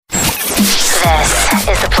This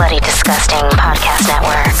is the Bloody Disgusting Podcast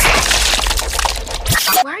Network.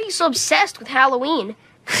 Why are you so obsessed with Halloween?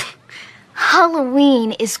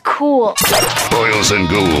 Halloween is cool. Boils and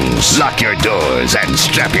ghouls, lock your doors and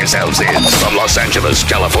strap yourselves in. From Los Angeles,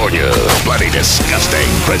 California, Bloody Disgusting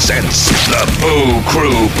presents the Boo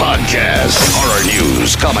Crew Podcast. Horror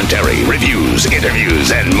news, commentary, reviews,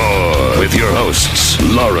 interviews, and more. With your hosts,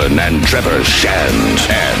 Lauren and Trevor Shand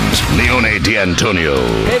and Leone D'Antonio.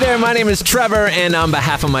 Hey there, my name is Trevor, and on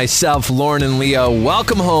behalf of myself, Lauren, and Leo,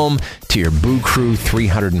 welcome home to your Boo Crew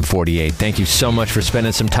 348. Thank you so much for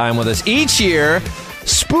spending some time with us. Each year,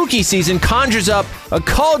 spooky season conjures up a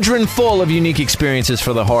cauldron full of unique experiences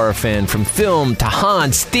for the horror fan, from film to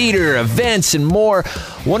haunts, theater, events, and more.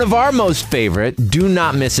 One of our most favorite do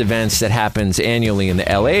not miss events that happens annually in the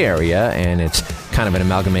LA area, and it's kind of an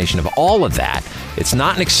amalgamation of all of that. It's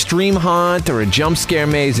not an extreme haunt or a jump scare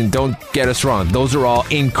maze, and don't get us wrong, those are all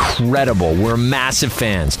incredible. We're massive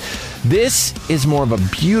fans. This is more of a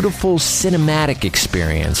beautiful cinematic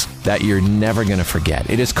experience that you're never going to forget.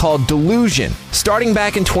 It is called DELUSION. Starting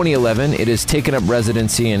back in 2011, it has taken up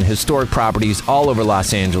residency in historic properties all over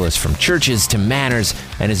Los Angeles, from churches to manors,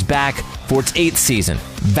 and is back for its 8th season,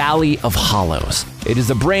 Valley of Hollows. It is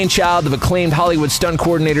the brainchild of acclaimed Hollywood stunt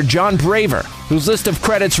coordinator John Braver, whose list of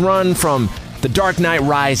credits run from The Dark Knight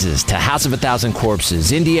Rises to House of a Thousand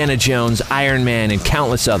Corpses, Indiana Jones, Iron Man, and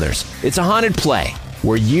countless others. It's a haunted play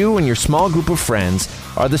where you and your small group of friends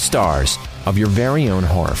are the stars of your very own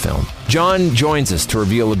horror film. John joins us to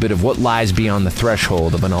reveal a bit of what lies beyond the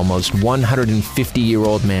threshold of an almost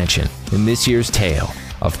 150-year-old mansion in this year's tale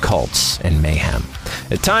of cults and mayhem.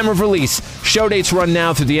 At time of release, show dates run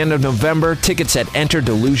now through the end of November. Tickets at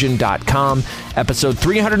enterdelusion.com. Episode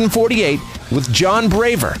 348 with John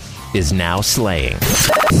Braver is now slaying.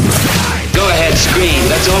 Go ahead, scream.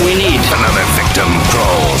 That's all we need. Another victim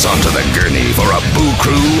crawls onto the gurney for a Boo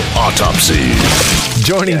Crew autopsy.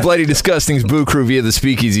 Joining Bloody Disgusting's Boo Crew via the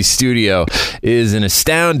Speakeasy Studio is an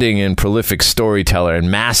astounding and prolific storyteller and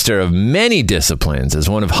master of many disciplines. As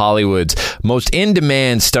one of Hollywood's most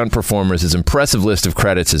in-demand stunt performers, his impressive list of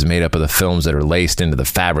credits is made up of the films that are laced into the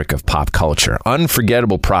fabric of pop culture.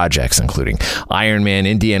 Unforgettable projects including Iron Man,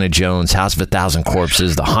 Indiana Jones, House of a Thousand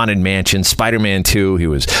Corpses, The Haunted Mansion, Spider-Man 2. He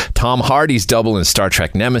was Tom Hardy's double in Star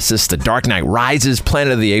Trek Nemesis, The Dark Knight Rises,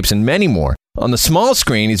 Planet of the Apes, and many more. On the small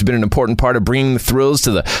screen, he's been an important part of bringing the thrills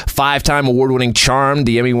to the 5-time award-winning Charmed,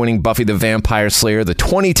 the Emmy-winning Buffy the Vampire Slayer, the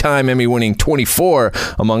 20-time Emmy-winning 24,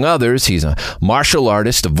 among others. He's a martial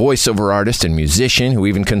artist, a voiceover artist, and musician who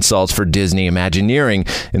even consults for Disney Imagineering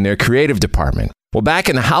in their creative department. Well, back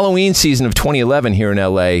in the Halloween season of 2011 here in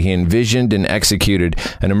LA, he envisioned and executed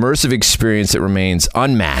an immersive experience that remains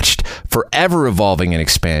unmatched, forever evolving and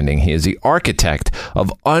expanding. He is the architect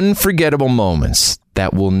of unforgettable moments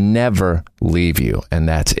that will never leave you, and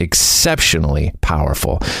that's exceptionally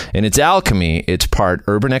powerful. In its alchemy, it's part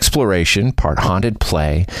urban exploration, part haunted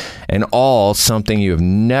play, and all something you have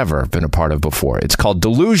never been a part of before. It's called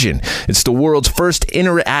DELUSION. It's the world's first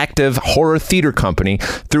interactive horror theater company.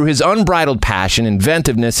 Through his unbridled passion,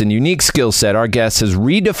 inventiveness, and unique skill set, our guest has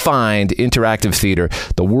redefined interactive theater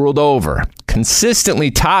the world over, consistently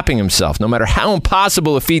topping himself, no matter how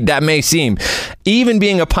impossible a feat that may seem, even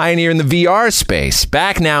being a pioneer in the VR space.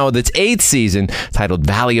 Back now with its 8th season, titled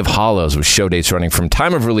Valley of Hollows, with show dates running from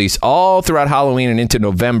time of release all throughout Halloween and into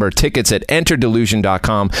November. Tickets at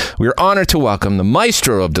enterdelusion.com. We are honored to welcome the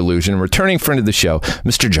maestro of Delusion, returning friend of the show,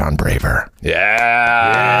 Mr. John Braver.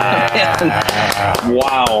 Yeah.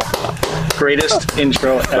 Wow. Greatest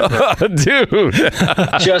intro ever. Dude.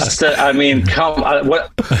 Just, I mean, come on.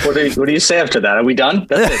 What do you say after that? Are we done?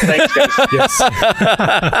 That's it. Thanks, guys. Yes.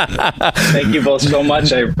 Thank you both so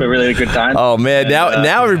much. I really had a good time. Oh, man.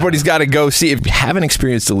 Now everybody's got to go see. If you haven't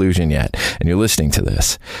experienced Delusion yet and you're listening to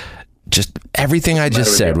this, just everything I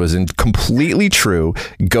just said was completely true.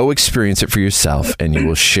 Go experience it for yourself, and you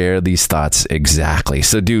will share these thoughts exactly.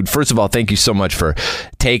 So, dude, first of all, thank you so much for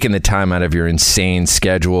taking the time out of your insane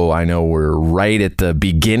schedule. I know we're right at the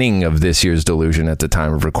beginning of this year's Delusion at the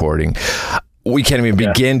time of recording. We can't even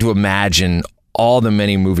begin to imagine all the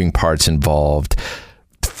many moving parts involved.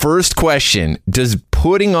 First question, does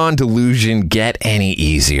putting on Delusion get any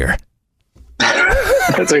easier?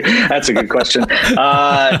 That's a good question.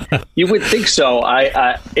 You would think so.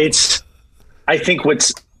 I think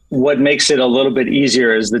what makes it a little bit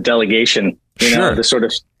easier is the delegation. You know, the sort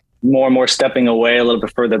of more and more stepping away a little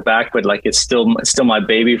bit further back, but like it's still my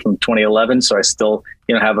baby from 2011, so I still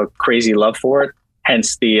have a crazy love for it.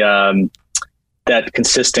 Hence the that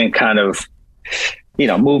consistent kind of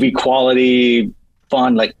movie quality,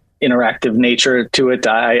 fun, like interactive nature to it.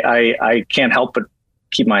 I can't help but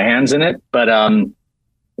keep my hands in it. But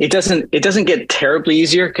it doesn't get terribly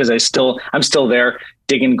easier because I'm still there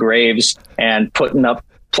digging graves and putting up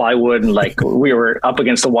plywood, and like we were up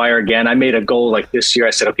against the wire again. I made a goal like this year.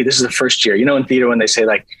 I said, okay, this is the first year. You know, in theater when they say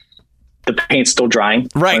like the paint's still drying,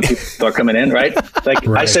 right? When people are coming in, right? Like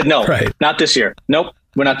I said, no, not this year. Nope,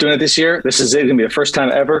 we're not doing it this year. This is it. It's gonna be the first time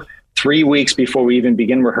ever. 3 weeks before we even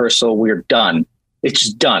begin rehearsal, we're done. It's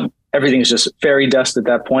just done. Everything's just fairy dust at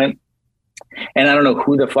that point. And I don't know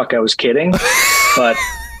who the fuck I was kidding, but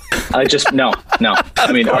I just, no.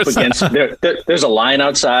 I mean, up against, there's a line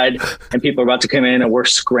outside and people are about to come in and we're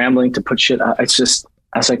scrambling to put shit out. It's just,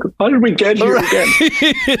 I was like, how did we get here again?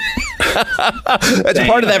 That's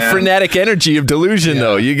part of that frenetic energy of delusion,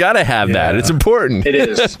 though. You got to have that. It's important. It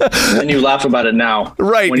is. And you laugh about it now.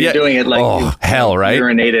 Right. When you're doing it like hell, right?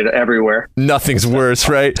 Urinated everywhere. Nothing's worse,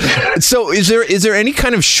 right? So is there any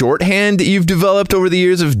kind of shorthand that you've developed over the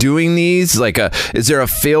years of doing these? Like is there a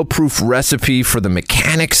fail-proof recipe for the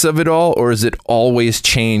mechanics of it all? Or is it always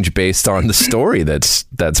change based on the story that's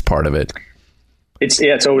part of it?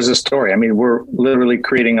 It's always a story. I mean, we're literally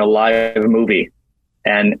creating a live movie,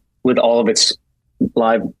 and with all of its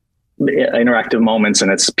live interactive moments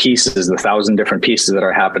and its pieces, the 1,000 different pieces that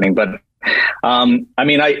are happening. But I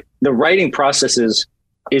mean, the writing process is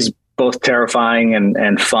both terrifying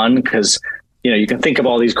and fun because, you know, you can think of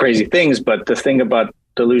all these crazy things, but the thing about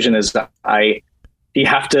Delusion is that you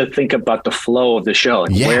have to think about the flow of the show.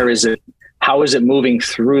 Like, where is it? How is it moving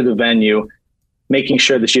through the venue? Making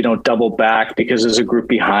sure that you don't double back because there's a group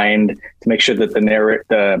behind, to make sure that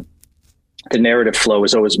the narrative flow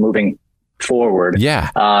is always moving forward. Yeah.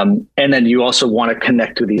 And then you also want to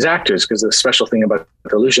connect with these actors because the special thing about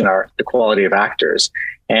Delusion are the quality of actors,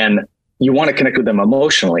 and you want to connect with them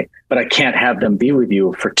emotionally, but I can't have them be with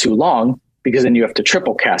you for too long because then you have to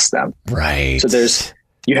triple cast them. Right. So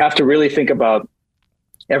you have to really think about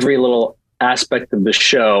every little aspect of the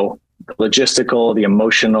show, the logistical, the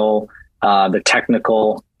emotional, the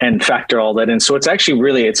technical, and factor all that in. So it's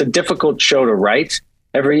actually it's a difficult show to write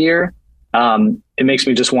every year. It makes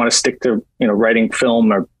me just want to stick to, writing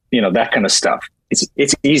film or, that kind of stuff.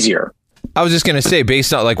 It's easier. I was just going to say,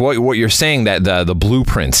 based on like what you're saying, that the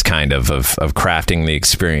blueprints kind of crafting the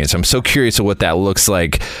experience. I'm so curious of what that looks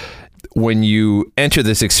like when you enter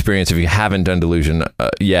this experience. If you haven't done Delusion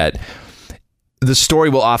yet, the story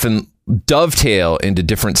will often dovetail into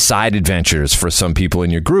different side adventures for some people in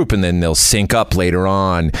your group, and then they'll sync up later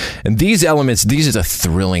on. And these are the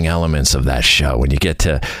thrilling elements of that show when you get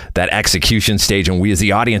to that execution stage and we as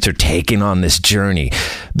the audience are taking on this journey.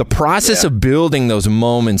 The process of building those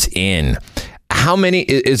moments in, how many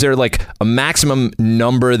is there, like a maximum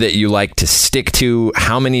number that you like to stick to?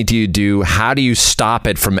 How many do you do? How do you stop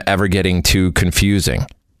it from ever getting too confusing?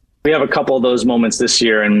 We have a couple of those moments this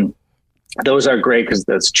year, and those are great because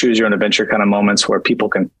that's choose your own adventure kind of moments where people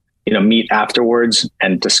can, meet afterwards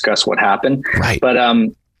and discuss what happened. Right. But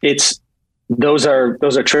those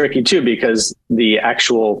are tricky too, because the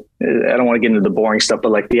actual, I don't want to get into the boring stuff,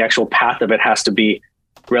 but like the actual path of it has to be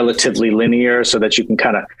relatively linear so that you can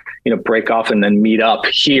kind of, break off and then meet up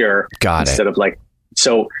here. Instead of like,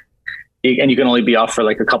 so, and you can only be off for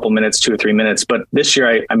like a couple minutes, 2 or 3 minutes. But this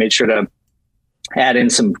year I made sure to add in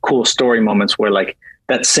some cool story moments where like,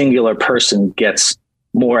 that singular person gets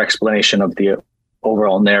more explanation of the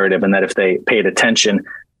overall narrative, and that if they paid attention,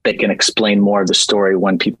 they can explain more of the story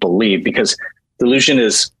when people leave. Because Delusion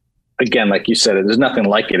is, again, like you said, there's nothing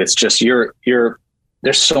like it. It's just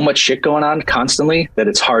there's so much shit going on constantly that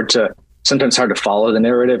it's sometimes hard to follow the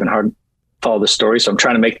narrative and hard to follow the story. So I'm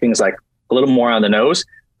trying to make things like a little more on the nose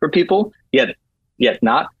for people, yet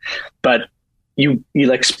not. But you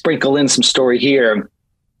like sprinkle in some story here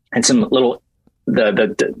and some little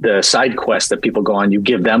the side quests that people go on, you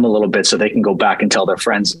give them a little bit so they can go back and tell their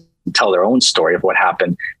friends, and tell their own story of what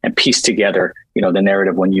happened and piece together, the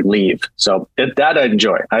narrative when you leave. So that I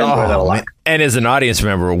enjoy. I enjoy that a lot. And as an audience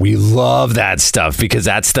member, we love that stuff because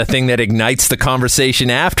that's the thing that ignites the conversation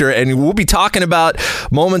after. And we'll be talking about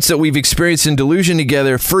moments that we've experienced in Delusion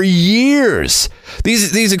together for years.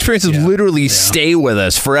 These experiences literally stay with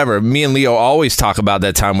us forever. Me and Leo always talk about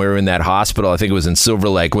that time we were in that hospital. I think it was in Silver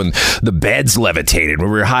Lake when the beds levitated, when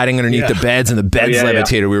we were hiding underneath the beds and the beds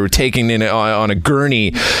levitated. We were taken in on a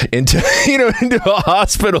gurney into a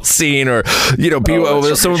hospital scene, or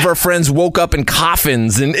people, some of our friends woke up in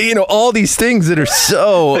coffins, and all these things that are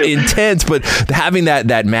so intense. But having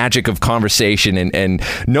that magic of conversation and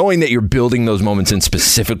knowing that you're building those moments in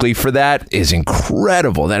specifically for that is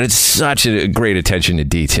incredible. That is such a great attention to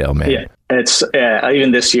detail, man. Yeah, it's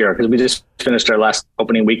even this year, because we just finished our last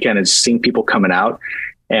opening weekend and seeing people coming out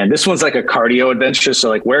And this one's like a cardio adventure. So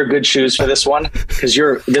like wear good shoes for this one, because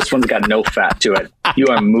this one's got no fat to it. You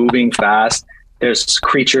are moving fast. There's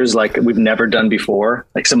creatures like we've never done before,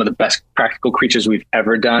 like some of the best practical creatures we've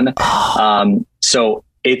ever done. So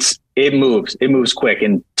it moves quick.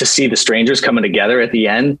 And to see the strangers coming together at the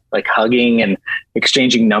end, like hugging and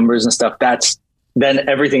exchanging numbers and stuff, then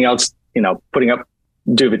everything else, putting up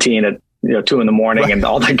Duvetine at 2 a.m. and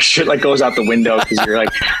all that shit like goes out the window, because you're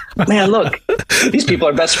like, man, look, these people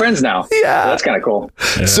are best friends now. Yeah, that's kind of cool.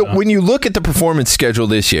 Yeah. So when you look at the performance schedule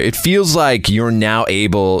this year, it feels like you're now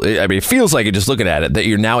able. I mean, it feels like it just looking at it that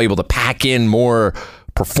you're now able to pack in more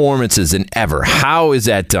performances than ever. How is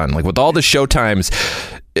that done? Like with all the show times,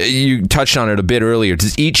 you touched on it a bit earlier.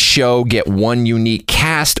 Does each show get one unique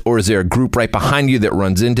cast, or is there a group right behind you that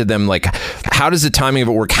runs into them? Like, how does the timing of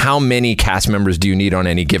it work? How many cast members do you need on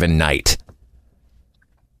any given night?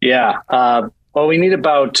 Yeah. Well, we need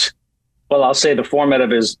I'll say the format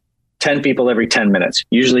of it is 10 people every 10 minutes.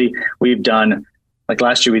 Usually we've done, like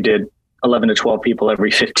last year we did 11 to 12 people every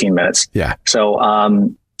 15 minutes. Yeah.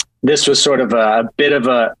 So, this was sort of a bit of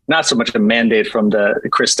not so much a mandate from the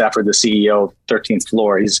Chris Stafford, the CEO of 13th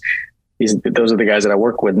Floor. He's those are the guys that I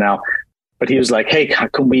work with now, but he was like, hey,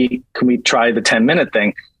 can we try the 10-minute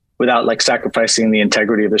thing without like sacrificing the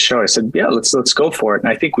integrity of the show? I said, yeah, let's go for it.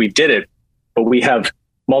 And I think we did it, but we have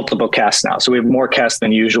multiple casts now. So we have more casts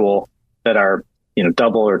than usual that are,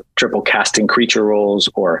 double or triple casting creature roles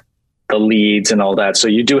or the leads and all that. So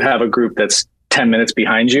you do have a group that's 10 minutes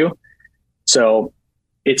behind you. So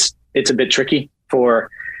it's a bit tricky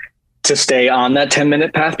to stay on that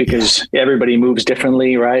 10-minute path, because everybody moves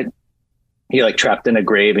differently, right? You're like trapped in a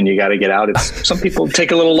grave and you got to get out. Some people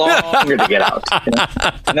take a little longer to get out,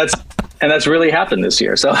 and that's really happened this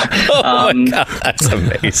year. So, my God, that's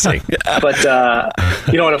amazing. But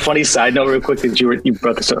on a funny side note, real quick, that you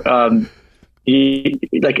brought this up.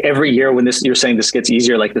 Like every year when you're saying this gets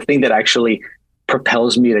easier, like the thing that actually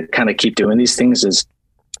propels me to kind of keep doing these things is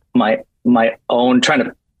my own trying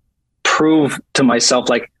to prove to myself,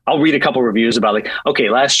 like I'll read a couple reviews about like, okay,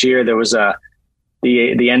 last year there was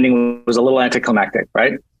the ending was a little anticlimactic,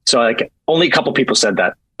 right? So like only a couple people said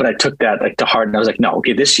that, but I took that like to heart, and I was like, no,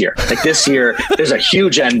 okay, this year there's a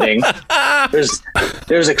huge ending.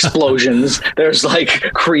 There's explosions. There's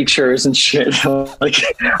like creatures and shit. Like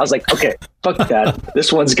I was like, okay, fuck that.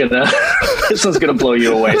 This one's gonna blow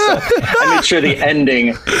you away. So I made sure the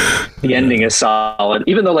ending is solid,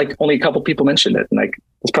 even though like only a couple people mentioned it, and like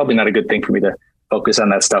it's probably not a good thing for me to focus on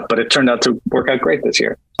that stuff, but it turned out to work out great this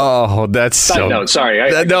year. Oh, that's Side note, sorry.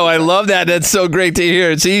 I love that. That's so great to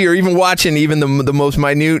hear. See, you're even watching even the most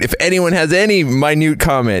minute. If anyone has any minute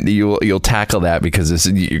comment, you'll tackle that, because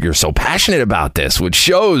you're so passionate about this, which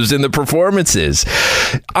shows in the performances.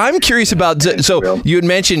 I'm curious about, so you had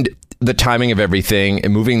mentioned the timing of everything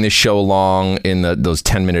and moving this show along in those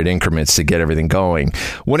 10-minute increments to get everything going.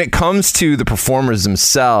 When it comes to the performers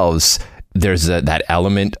themselves, there's that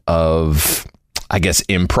element of, I guess,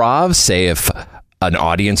 improv. Say if an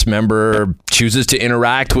audience member chooses to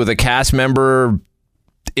interact with a cast member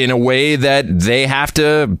in a way that they have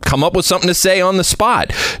to come up with something to say on the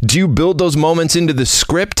spot. Do you build those moments into the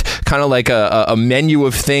script, kind of like a menu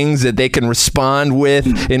of things that they can respond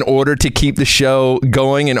with in order to keep the show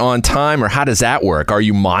going and on time? Or how does that work? Are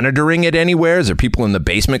you monitoring it anywhere? Is there people in the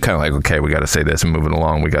basement kind of like, okay, we got to say this and move it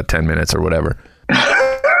along. We got 10 minutes or whatever.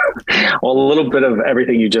 Well, a little bit of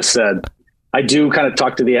everything you just said. I do kind of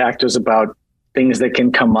talk to the actors about things that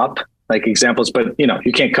can come up, like examples, but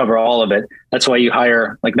you can't cover all of it. That's why you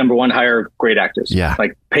hire, like, number one, hire great actors. Yeah.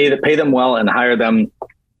 Like pay them well and hire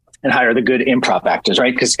the good improv actors,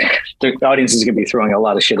 right? Because the audience is going to be throwing a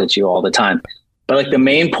lot of shit at you all the time. But like the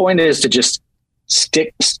main point is to just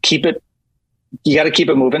keep it. You got to keep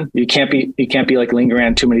it moving. You can't be like lingering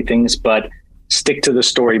on too many things, but stick to the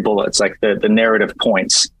story bullets, like the narrative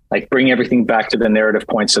points. Like bring everything back to the narrative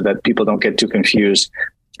points so that people don't get too confused.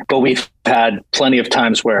 But we've had plenty of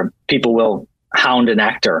times where people will hound an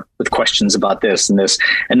actor with questions about this and this,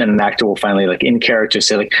 and then an actor will finally, like in character,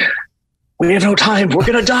 say like, "We have no time. We're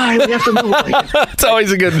gonna die. We have to move." It's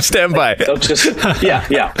always a good standby.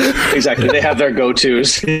 Yeah, exactly. They have their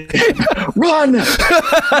go-tos. Run!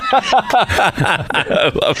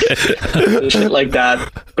 I love it. Shit like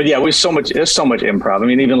that. But yeah, there's so much improv. I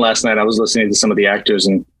mean, even last night I was listening to some of the actors,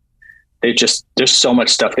 and there's so much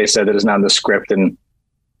stuff they said that is not in the script. And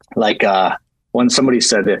like when somebody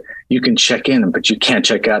said that you can check in, but you can't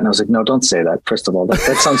check out, and I was like, no, don't say that. First of all, that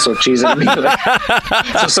sounds so cheesy to me.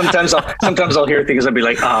 So sometimes I'll hear things, I'll be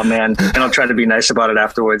like, oh man, and I'll try to be nice about it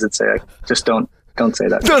afterwards and say, like, just don't Don't say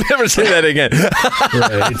that. Don't ever say that again.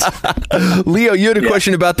 Right. Leo, you had a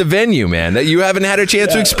question about the venue, man, that you haven't had a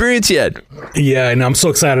chance to experience yet. Yeah, I know. I'm so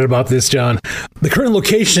excited about this, John. The current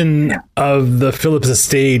location of the Phillips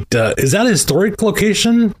estate, is that a historic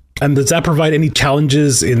location? And does that provide any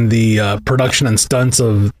challenges in the production and stunts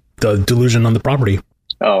of the Delusion on the property?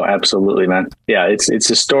 Oh, absolutely, man. Yeah, it's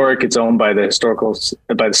historic. It's owned by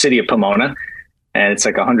the city of Pomona. And it's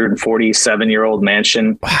like a 147-year-old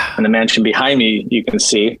mansion. Wow. And the mansion behind me, you can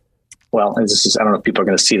see, well, this is, I don't know if people are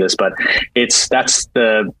going to see this, but that's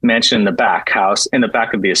the mansion in the back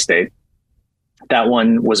of the estate. That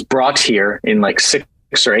one was brought here in like 6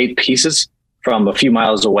 or 8 pieces from a few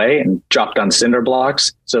miles away and dropped on cinder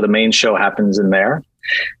blocks. So the main show happens in there.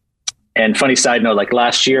 And funny side note, like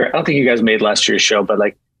last year, I don't think you guys made last year's show, but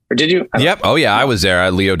like, or did you? Yep. Oh yeah, I was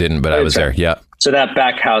there. Leo didn't, but I was there. Yeah. So that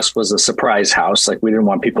back house was a surprise house. Like we didn't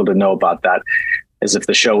want people to know about that as if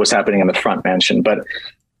the show was happening in the front mansion. But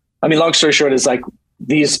I mean, long story short is like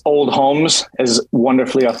these old homes, as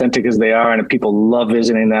wonderfully authentic as they are, and people love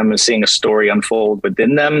visiting them and seeing a story unfold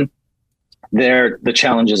within them. The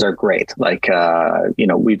challenges are great. Like,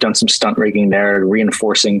 we've done some stunt rigging there,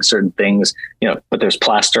 reinforcing certain things, but there's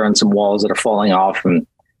plaster on some walls that are falling off, and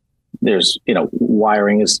there's,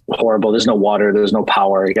 wiring is horrible. There's no water, there's no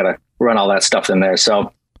power. You got to run all that stuff in there.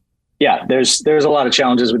 So yeah, there's a lot of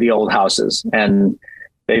challenges with the old houses, and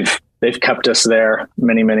they've kept us there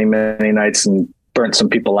many, many, many nights and burnt some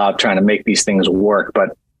people out trying to make these things work. But,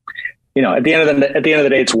 at the end of the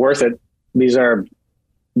day, it's worth it.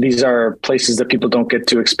 These are places that people don't get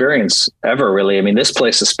to experience ever, really. I mean, this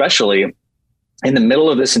place, especially in the middle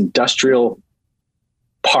of this industrial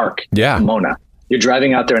park, Pomona, you're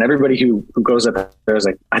driving out there and everybody who goes up there is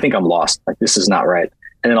like, I think I'm lost. Like, this is not right.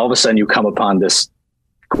 And then all of a sudden you come upon this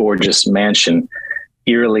gorgeous mansion,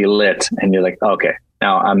 eerily lit, and you're like, okay,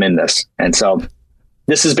 now I'm in this. And so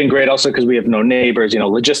this has been great also because we have no neighbors,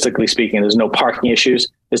 logistically speaking, there's no parking issues.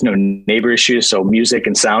 There's no neighbor issues. So music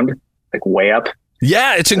and sound, like way up.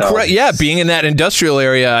 Yeah, it's incredible. Yeah, being in that industrial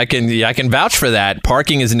area, I can vouch for that.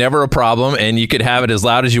 Parking is never a problem, and you could have it as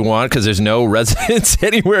loud as you want because there's no residents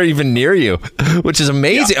anywhere even near you, which is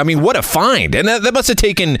amazing. Yeah. I mean, what a find. And that must have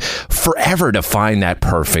taken forever to find that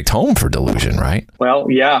perfect home for Delusion, right?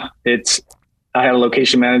 Well, yeah. I had a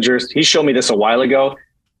location manager. He showed me this a while ago,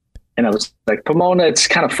 and I was like, Pomona, it's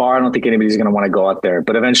kind of far. I don't think anybody's going to want to go out there.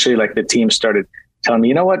 But eventually, like, the team started telling me,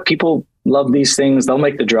 you know what, people love these things. They'll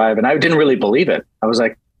make the drive. And I didn't really believe it. I was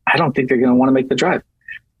like, I don't think they're going to want to make the drive.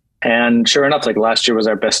 And sure enough, like last year was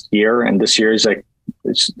our best year. And this year is like,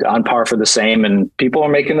 it's on par for the same. And people are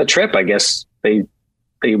making the trip. I guess they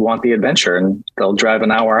want the adventure, and they'll drive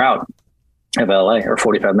an hour out of LA, or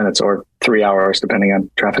 45 minutes, or 3 hours, depending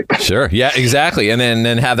on traffic. Sure. Yeah, exactly. And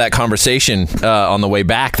then have that conversation on the way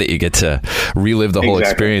back that you get to relive the whole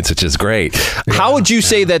experience, which is great. Yeah. How would you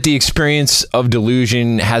say that the experience of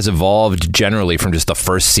Delusion has evolved generally from just the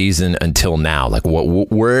first season until now? Like,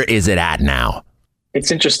 where is it at now?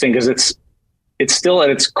 It's interesting because it's still at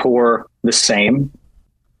its core the same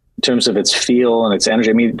in terms of its feel and its energy.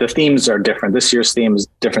 I mean, the themes are different. This year's theme is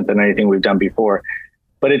different than anything we've done before,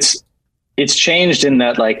 but it's changed in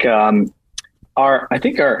that, like, I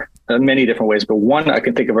think our many different ways, but one I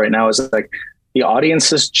can think of right now is like the audience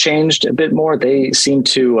has changed a bit more. They seem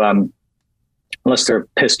to, unless they're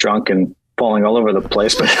pissed drunk and falling all over the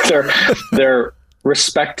place, but they're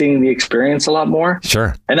respecting the experience a lot more.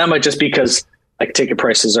 Sure. And that might just because like ticket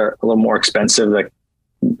prices are a little more expensive like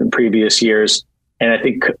in previous years. And I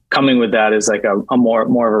think coming with that is like a more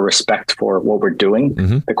of a respect for what we're doing,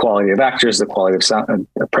 the quality of actors, the quality of sound,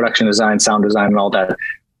 production design, sound design, and all that.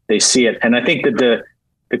 They see it, and I think that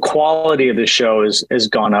the quality of the show has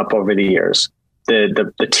gone up over the years.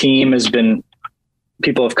 The team has been,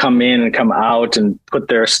 people have come in and come out and put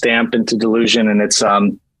their stamp into Delusion, and it's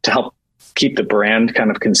to help keep the brand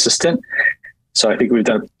kind of consistent. So I think we've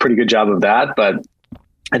done a pretty good job of that. But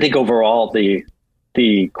I think overall the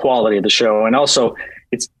quality of the show, and also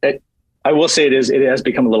I will say it has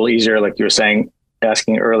become a little easier, like you were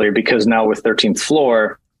asking earlier, because now with 13th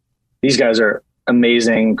Floor, these guys are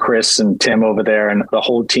amazing. Chris and Tim over there and the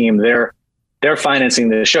whole team, they're financing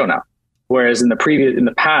the show now. Whereas in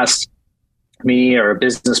the past, me or a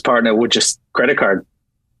business partner would just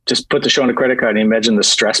just put the show on a credit card and imagine the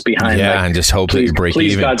stress behind. Yeah. Like, and just hope that you break even.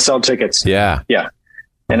 Please God, sell tickets. Yeah. Yeah.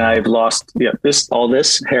 And I've lost all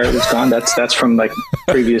this hair is gone. That's from like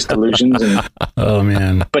previous Delusions. And oh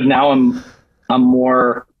man. But now I'm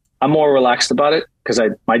more relaxed about it because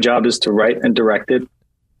my job is to write and direct it,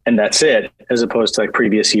 and that's it, as opposed to like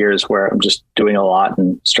previous years where I'm just doing a lot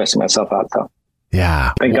and stressing myself out. So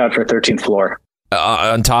yeah. Thank God for 13th Floor.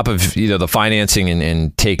 on top of the financing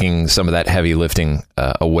and taking some of that heavy lifting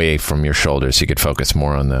away from your shoulders, so you could focus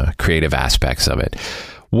more on the creative aspects of it.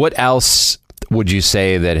 What else would you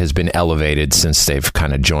say that has been elevated since they've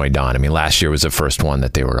kind of joined on? I mean, last year was the first one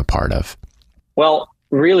that they were a part of. Well,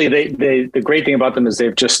 really, the great thing about them is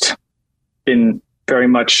they've just been very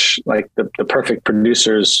much like the perfect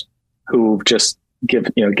producers who just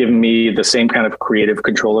given me the same kind of creative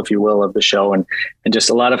control, if you will, of the show, and just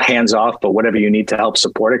a lot of hands off, but whatever you need to help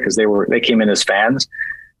support it, because they came in as fans.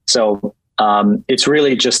 So it's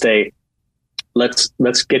really just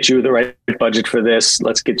let's get you the right budget for this.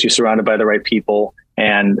 Let's get you surrounded by the right people,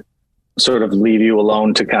 and sort of leave you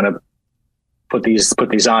alone to kind of put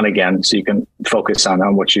these on again, so you can focus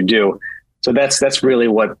on what you do. So that's really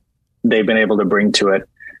what they've been able to bring to it,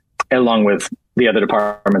 along with the other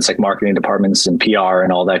departments like marketing departments and PR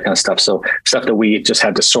and all that kind of stuff. So stuff that we just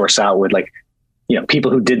had to source out with, like, people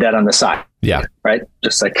who did that on the side. Yeah. Right.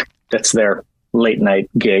 Just like that's their late night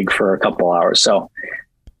gig for a couple hours. So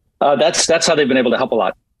that's how they've been able to help a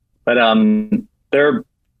lot. But they're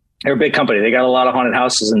a big company. They got a lot of haunted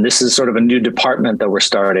houses, and this is sort of a new department that we're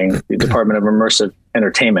starting, the Department of Immersive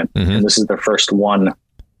Entertainment. Mm-hmm. And this is their first one,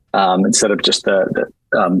 instead of just the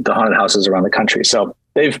haunted houses around the country. So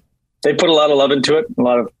they put a lot of love into it,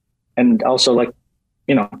 and also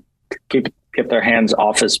keep their hands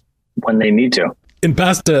off as when they need to. In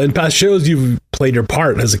past shows, you've played your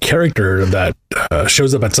part as a character that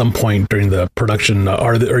shows up at some point during the production.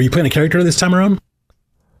 Are you playing a character this time around?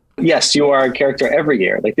 Yes, you are a character every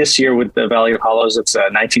year. Like this year with the Valley of Hollows, it's a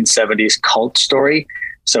 1970s cult story.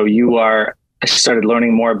 So I started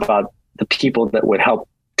learning more about the people that would help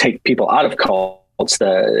take people out of cults,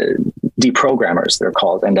 the deprogrammers, they're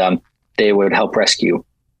called. And they would help rescue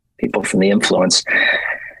people from the influence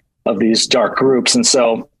of these dark groups. And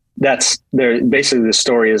so basically the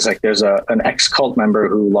story is like there's an ex-cult member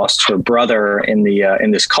who lost her brother in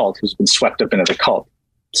this cult, who's been swept up into the cult.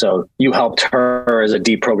 So you helped her as a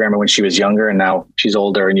deprogrammer when she was younger, and now she's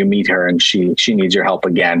older, and you meet her, and she needs your help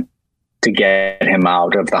again to get him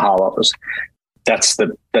out of the Hollows. That's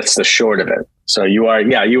the short of it. So you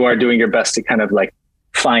are doing your best to kind of like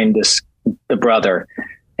find the brother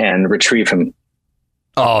and retrieve him.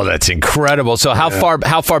 Oh, that's incredible. So how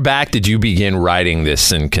far back did you begin writing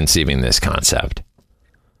this and conceiving this concept?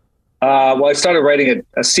 Well, I started writing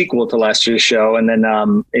a sequel to last year's show, and then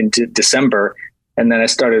into December. And then I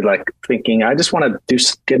started like thinking, I just want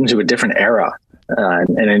to get into a different era.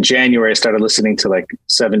 And in January, I started listening to like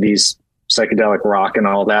 70s psychedelic rock and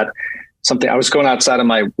all that. I was going outside of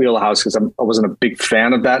my wheelhouse because I wasn't a big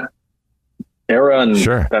fan of that era. And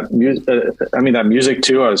sure. That music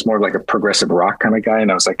too. I was more like a progressive rock kind of guy.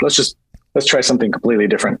 And I was like, let's try something completely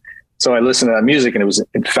different. So I listened to that music, and it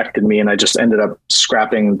infected me. And I just ended up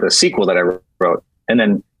scrapping the sequel that I wrote, and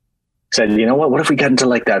then said, you know what if we got into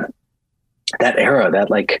like that era, that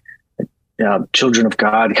like Children of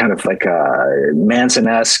God kind of like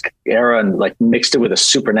Manson-esque era, and like mixed it with a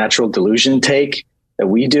supernatural delusion take that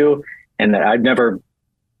we do. And I've never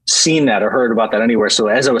seen that or heard about that anywhere. So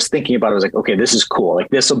as I was thinking about it, I was like, okay, this is cool. Like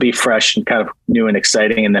this will be fresh and kind of new and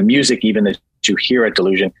exciting. And the music, even that you hear at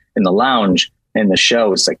Delusion in the lounge and the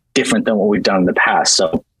show, is like different than what we've done in the past.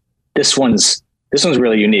 So this one's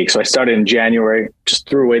really unique. So I started in January, just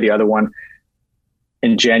threw away the other one.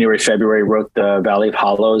 In January, February, wrote the Valley of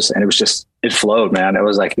Hollows, and it flowed, man. It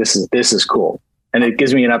was like, this is cool. And it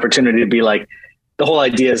gives me an opportunity to be like, the whole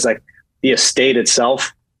idea is like the estate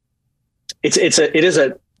itself. It is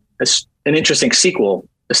an interesting sequel,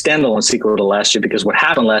 a standalone sequel to last year, because what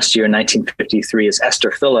happened last year in 1953 is Esther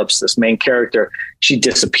Phillips, this main character, she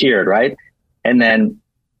disappeared, right? And then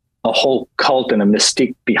a whole cult and a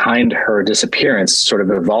mystique behind her disappearance sort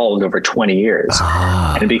of evolved over 20 years.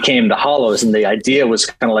 And it became the Hollows. And the idea was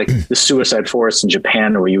kind of like the suicide forest in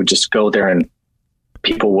Japan, where you would just go there and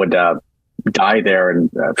people would die there.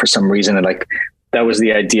 And for some reason, and like, that was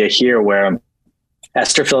the idea here, where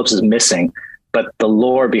Esther Phillips is missing, but the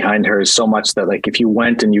lore behind her is so much that like, if you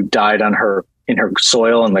went and you died in her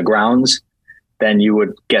soil and the grounds, then you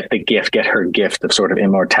would get her gift of sort of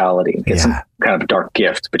immortality, get some kind of dark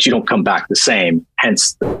gift, but you don't come back the same,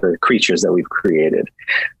 hence the creatures that we've created.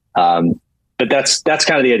 But that's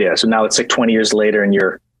kind of the idea. So now it's like 20 years later, and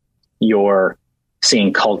you're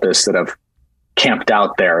seeing cultists that have camped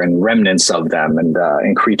out there, and remnants of them,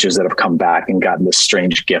 and creatures that have come back and gotten this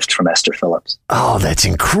strange gift from Esther Phillips. Oh, that's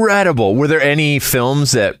incredible. Were there any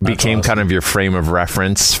films that became awesome, kind of your frame of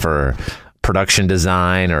reference for production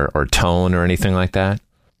design or tone or anything like that?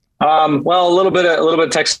 Well, a little bit of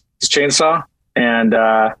Texas Chainsaw, and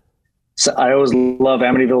So I always love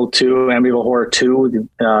Amityville 2, Amityville Horror 2,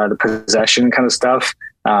 the possession kind of stuff.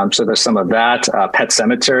 So there's some of that. Pet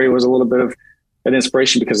Cemetery was a little bit of an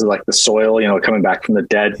inspiration because of like the soil, coming back from the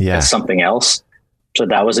dead as something else. So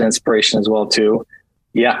that was an inspiration as well too.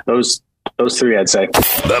 Yeah, those three, I'd say.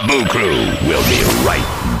 The Boo Crew will be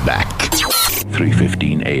right back.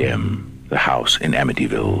 3:15 a.m. The house in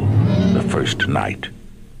Amityville. The first night.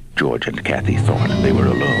 George and Kathy thought they were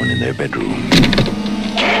alone in their bedroom.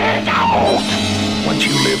 Get out! Once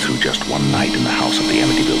you live through just one night in the house of the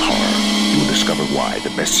Amityville Horror, you will discover why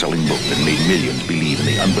the best-selling book that made millions believe in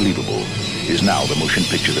the unbelievable is now the motion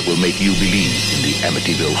picture that will make you believe in the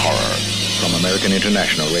Amityville Horror. From American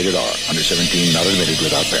International, rated R, under 17, not admitted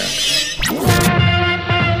without parents.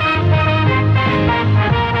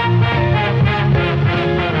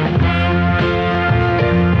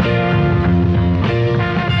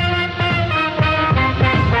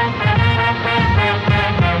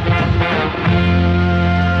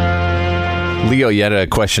 Leo, you had a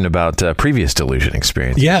question about previous Delusion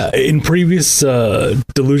experience. Yeah, in previous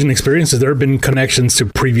Delusion experiences, there have been connections to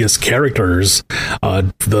previous characters.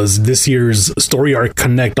 Does this year's story arc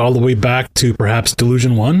connect all the way back to perhaps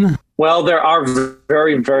Delusion 1? Well, there are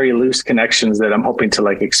very, very loose connections that I'm hoping to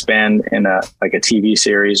like expand in a TV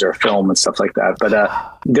series or a film and stuff like that. But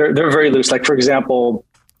they're very loose. Like, for example,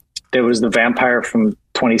 there was the vampire from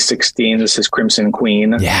 2016. This is Crimson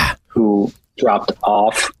Queen. Yeah. Who dropped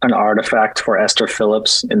off an artifact for Esther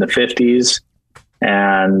Phillips in the 50s.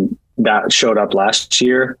 And that showed up last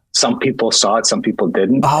year. Some people saw it, some people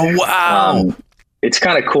didn't. Oh, wow. It's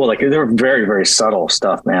kind of cool. Like, they're very, very subtle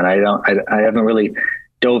stuff, man. I haven't really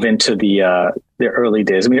dove into the early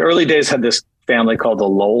days. I mean, early days had this family called the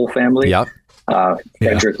Lowell family. Yep.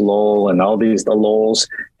 Frederick Lowell and all the Lowells.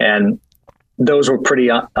 And those were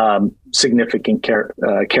pretty significant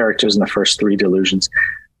characters in the first three Delusions.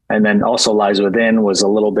 And then also Lies Within was a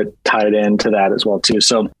little bit tied into that as well too.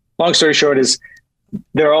 So long story short is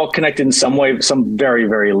they're all connected in some way, some very,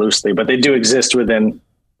 very loosely, but they do exist within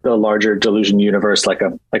the larger Delusion universe, like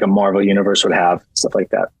a Marvel universe would have, stuff like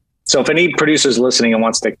that. So if any producer's listening and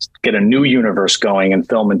wants to get a new universe going in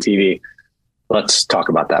film and TV, let's talk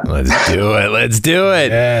about that. Let's do it. Let's do it.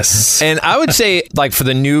 Yes. And I would say, like, for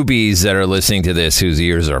the newbies that are listening to this, whose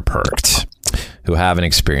ears are perked, who haven't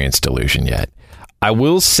experienced Delusion yet, I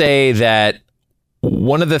will say that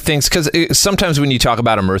one of the things, because sometimes when you talk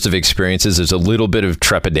about immersive experiences, there's a little bit of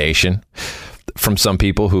trepidation from some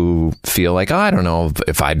people who feel like, I don't know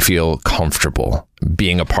if I'd feel comfortable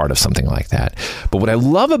being a part of something like that. But what I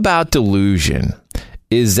love about Delusion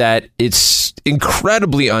is that it's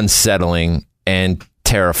incredibly unsettling and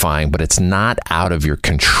terrifying, but it's not out of your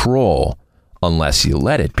control unless you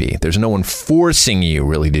let it be. There's no one forcing you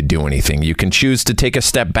really to do anything. You can choose to take a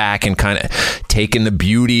step back and kind of take in the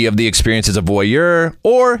beauty of the experience as a voyeur,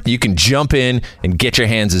 or you can jump in and get your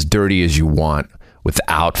hands as dirty as you want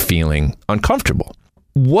without feeling uncomfortable.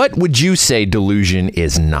 What would you say Delusion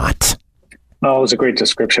is not? Oh, it was a great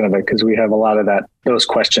description of it because we have a lot of those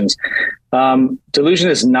questions.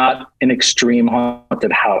 Delusion is not an extreme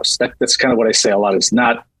haunted house. That's kind of what I say a lot. It's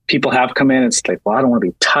not. People have come in. It's like, well, I don't want to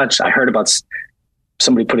be touched. I heard about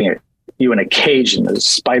somebody putting you in a cage and there's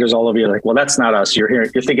spiders all over you. Like, well, that's not us. You're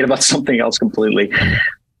thinking about something else completely.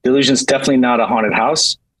 Delusion's definitely not a haunted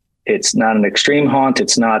house. It's not an extreme haunt.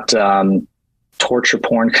 It's not torture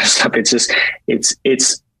porn kind of stuff. It's just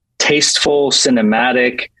it's tasteful,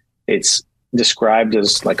 cinematic. It's described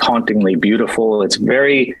as like hauntingly beautiful. It's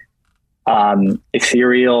very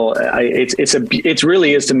ethereal. It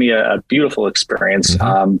really is to me a beautiful experience.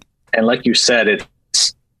 Mm-hmm. And like you said,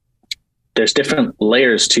 there's different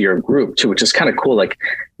layers to your group too, which is kind of cool. Like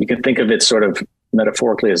you can think of it sort of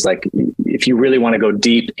metaphorically as like, if you really want to go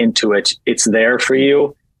deep into it, it's there for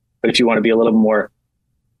you. But if you want to be a little more,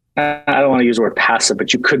 I don't want to use the word passive,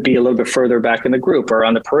 but you could be a little bit further back in the group or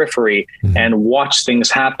on the periphery and watch things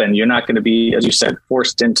happen. You're not going to be, as you said,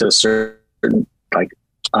 forced into certain like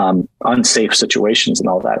unsafe situations and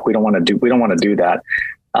all that. We don't want to do that.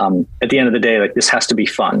 At the end of the day, like this has to be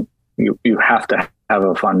fun. You have to have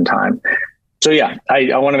a fun time. So yeah,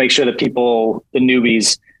 I want to make sure that people, the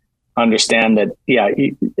newbies, understand that. Yeah,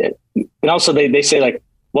 and also they say like,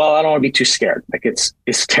 well, I don't want to be too scared. Like it's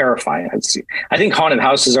terrifying. I think haunted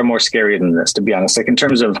houses are more scary than this, to be honest. Like in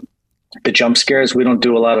terms of the jump scares, we don't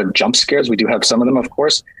do a lot of jump scares. We do have some of them, of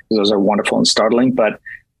course, because those are wonderful and startling, but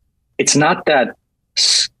it's not that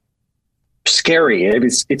scary.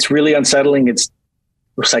 It's really unsettling. It's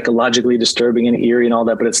psychologically disturbing and eerie and all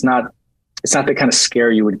that, but it's not the kind of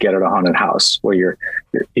scare you would get at a haunted house where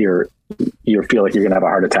you're you feel like you're going to have a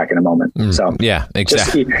heart attack in a moment. So yeah,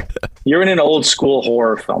 exactly. You're in an old school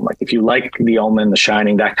horror film. Like if you like The Omen, The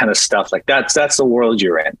Shining, that kind of stuff, like that's the world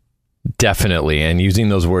you're in. Definitely. And using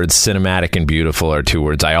those words, cinematic and beautiful, are two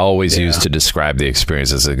words I always use to describe the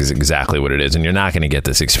experience. This is exactly what it is. And you're not going to get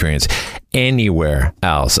this experience anywhere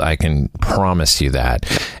else. I can promise you that.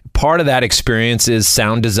 Part of that experience is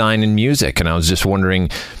sound design and music. And I was just wondering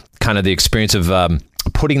kind of the experience of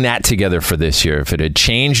putting that together for this year, if it had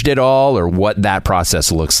changed at all or what that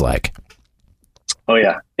process looks like. Oh,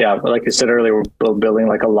 yeah. Yeah. Like I said earlier, we're building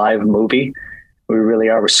like a live movie. We really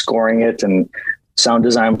are. We're scoring it. And sound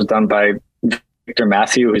design was done by Victor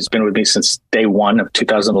Matthew, who's been with me since day one of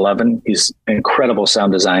 2011. He's an incredible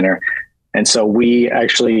sound designer. And so we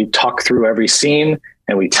actually talk through every scene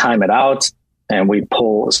and we time it out and we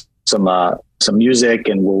pull some music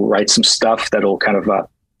and we'll write some stuff that'll kind of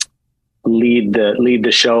lead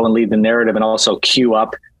the show and lead the narrative and also cue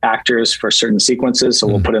up actors for certain sequences. So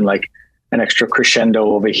we'll put in like an extra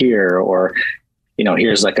crescendo over here, or,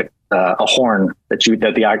 here's like a horn that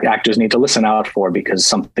the actors need to listen out for because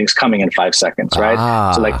something's coming in 5 seconds.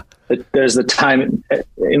 Right. So like there's the time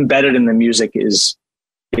embedded in the music is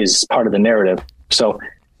part of the narrative. So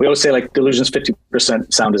we always say like Delusion's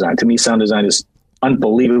 50% sound design. To me, sound design is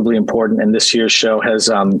unbelievably important. And this year's show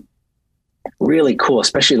has really cool,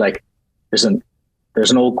 especially like there's an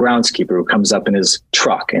old groundskeeper who comes up in his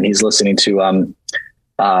truck and he's listening to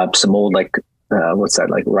some old like what's that,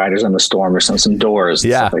 like Riders on the Storm or some Doors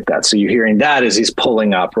and stuff like that. So you're hearing that as he's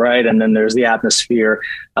pulling up, right? And then there's the atmosphere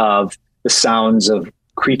of the sounds of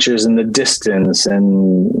creatures in the distance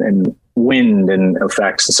and wind and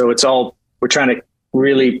effects. So it's all, we're trying to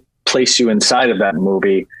really place you inside of that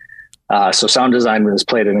movie. So sound design has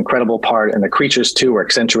played an incredible part, and the creatures too. We're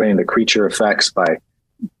accentuating the creature effects by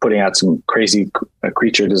putting out some crazy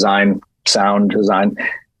creature design, sound design.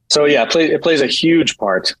 So yeah, it plays a huge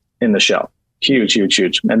part in the show. Huge.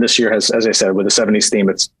 And this year has, as I said, with the 70s theme,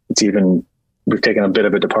 it's even, we've taken a bit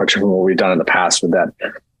of a departure from what we've done in the past with that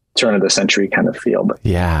turn of the century kind of feel. But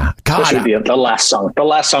yeah, God, especially the last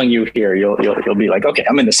song you hear, you'll be like, okay,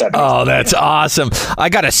 I'm in the 70s. Oh, that's awesome. I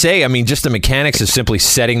gotta say, I mean, just the mechanics of simply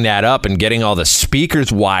setting that up and getting all the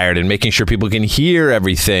speakers wired and making sure people can hear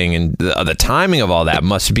everything, and the timing of all that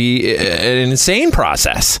must be an insane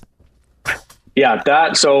process. Yeah,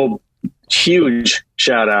 so huge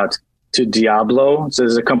shout out to Diablo. So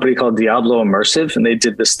there's a company called Diablo Immersive, and they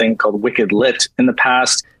did this thing called Wicked Lit in the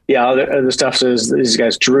past. Yeah, other stuff. So there's these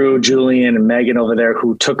guys, Drew, Julian, and Megan over there,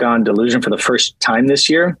 who took on Delusion for the first time this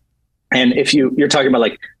year. And if you're talking about,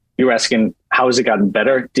 like, you were asking, how has it gotten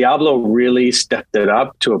better? Diablo really stepped it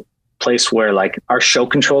up to a place where, like, our show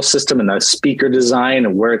control system and the speaker design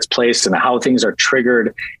and where it's placed and how things are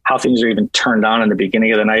triggered, how things are even turned on in the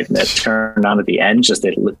beginning of the night and then turned on at the end, just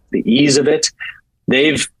the ease of it.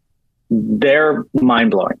 They're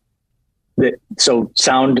mind blowing. So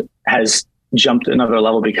sound has jumped another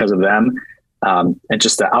level because of them. And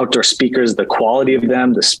just the outdoor speakers, the quality of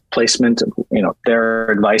them, the placement,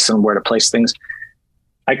 their advice on where to place things.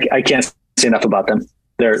 I can't say enough about them.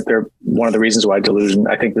 They're one of the reasons why Delusion,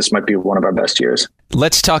 I think this might be one of our best years.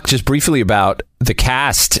 Let's talk just briefly about the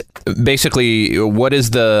cast. Basically, what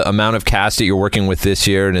is the amount of cast that you're working with this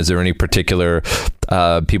year? And is there any particular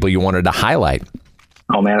people you wanted to highlight?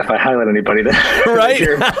 Oh man, if I highlight anybody, then right?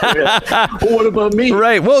 Well, what about me?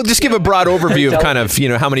 Right. Well, just give a broad overview of kind of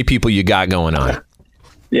how many people you got going on.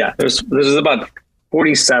 Yeah, there's about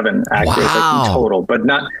 47 actors in total, but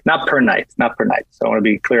not per night. Not per night. So I want to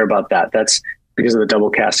be clear about that. That's because of the double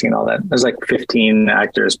casting and all that. There's like 15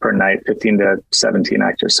 actors per night, 15 to 17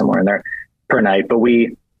 actors somewhere in there per night. But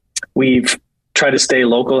we've tried to stay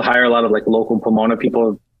local, hire a lot of like local Pomona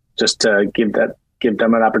people just to give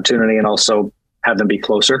them an opportunity and also have them be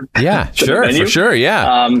closer. Yeah, sure, for sure.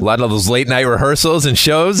 Yeah. A lot of those late night rehearsals and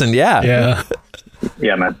shows and yeah,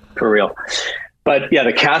 man, for real. But yeah,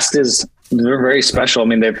 the cast they're very special. I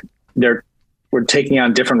mean, we're taking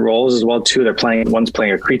on different roles as well too. One's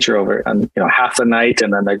playing a creature over on half the night,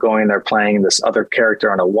 and then they're playing this other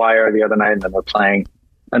character on a wire the other night, and then they're playing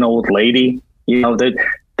an old lady.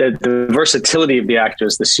 The versatility of the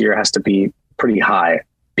actors this year has to be pretty high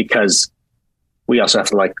because we also have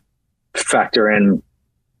to like factor in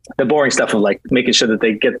the boring stuff of like making sure that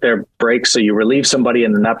they get their breaks. So you relieve somebody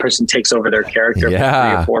and then that person takes over their character for 3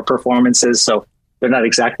 or 4 performances. So they're not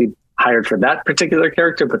exactly hired for that particular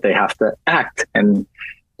character, but they have to act and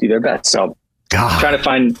do their best. So trying to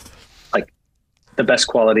find like the best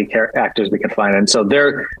quality actors we can find. And so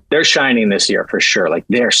they're shining this year for sure. Like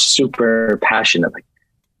they're super passionate. Like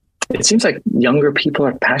it seems like younger people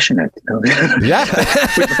are passionate. Yeah.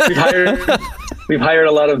 we've hired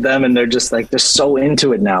a lot of them, and they're just like, they're so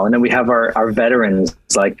into it now. And then we have our veterans,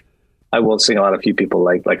 like, I will sing a few people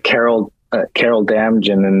like Carol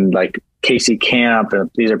Damgen and like Casey Camp.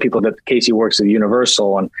 And these are people that Casey works at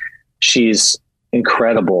Universal, and she's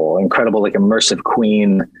incredible, like immersive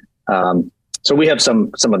queen. So we have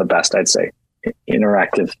some of the best, I'd say,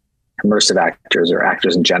 interactive, immersive actors or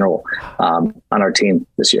actors in general on our team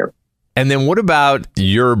this year. And then what about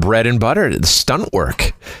your bread and butter, the stunt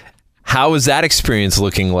work? How is that experience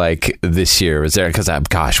looking like this year? Is there, because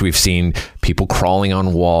gosh, we've seen people crawling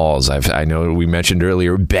on walls. I know we mentioned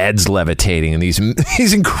earlier beds levitating, and these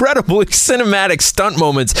incredibly cinematic stunt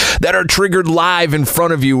moments that are triggered live in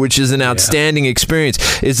front of you, which is an outstanding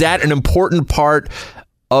experience. Is that an important part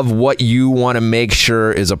of what you want to make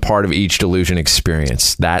sure is a part of each Delusion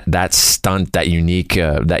experience? That stunt, that unique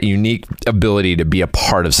ability to be a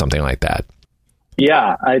part of something like that.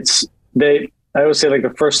 Yeah, I always say, like,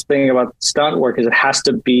 the first thing about stunt work is it has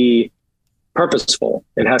to be purposeful.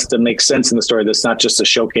 It has to make sense in the story. That's not just a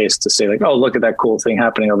showcase to say, like, oh, look at that cool thing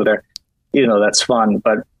happening over there. That's fun,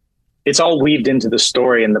 but it's all weaved into the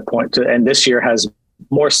story and the point. And this year has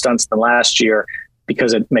more stunts than last year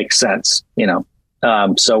because it makes sense.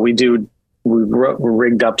 So we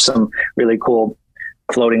rigged up some really cool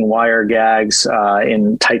floating wire gags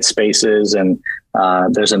in tight spaces, and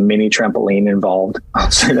there's a mini trampoline involved.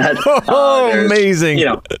 I'll say that. Amazing!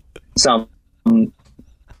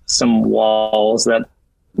 Some walls that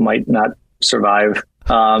might not survive.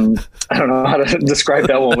 I don't know how to describe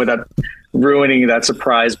that one without ruining that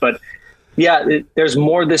surprise. But yeah, there's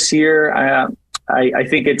more this year. I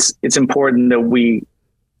think it's important that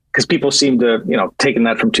because people seem to taking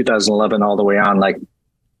that from 2011 all the way on, like,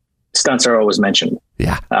 stunts are always mentioned.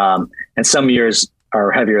 Yeah. And some years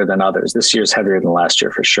are heavier than others. This year's heavier than last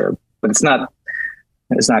year for sure, but it's not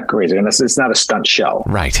crazy. And it's not a stunt show.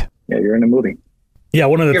 Right. Yeah. You're in a movie. Yeah.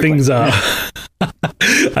 One of the things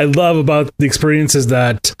I love about the experience is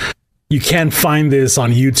that you can't find this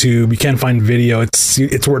on YouTube. You can't find video.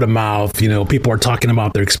 It's word of mouth. People are talking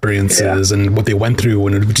about their experiences and what they went through,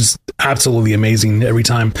 and it's just absolutely amazing every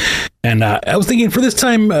time. And I was thinking, for this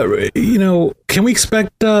time, can we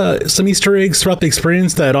expect some Easter eggs throughout the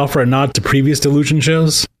experience that offer a nod to previous Delusion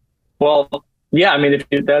shows? Well, yeah. I mean,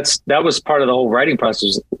 that was part of the whole writing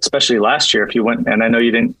process, especially last year. If you went, and I know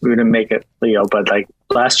we didn't make it, Leo, but like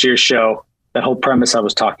last year's show, that whole premise I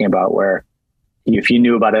was talking about, where if you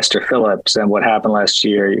knew about Esther Phillips and what happened last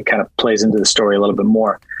year, it kind of plays into the story a little bit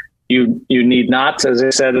more. You need not, as I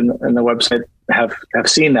said in the website, have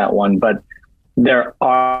seen that one, but there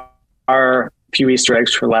are a few Easter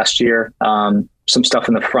eggs for last year. Some stuff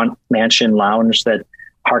in the front mansion lounge that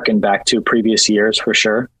harken back to previous years for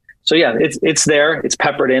sure. So yeah, it's there. It's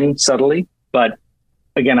peppered in subtly, but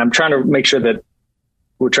again, I'm trying to make sure that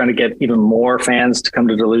we're trying to get even more fans to come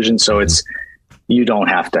to Delusion. So you don't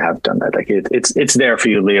have to have done that. Like it's there for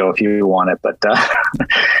you, Leo, if you want it, but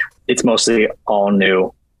it's mostly all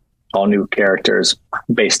new characters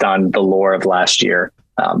based on the lore of last year.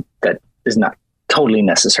 That is not totally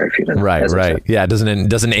necessary for you to. Right. Yeah. It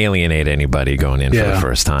doesn't alienate anybody going in for the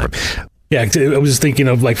first time. Yeah. I was just thinking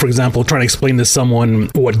of, like, for example, trying to explain to someone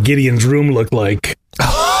what Gideon's room looked like.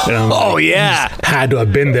 Had to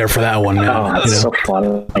have been there for that one, man. Oh, that's so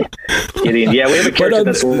funny. Gideon. Yeah, we have a character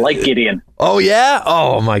that's like Gideon. Oh, yeah?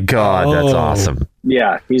 Oh, my God. That's awesome.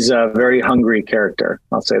 Yeah, he's a very hungry character.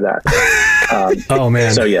 I'll say that. Oh,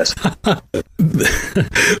 man. So, yes.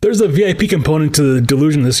 There's a VIP component to the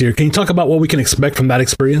Delusion this year. Can you talk about what we can expect from that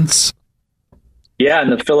experience? Yeah, in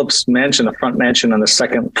the Phillips mansion, the front mansion on the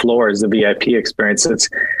second floor is the VIP experience.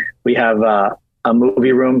 We have a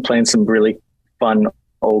movie room playing some really fun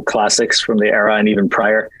old classics from the era and even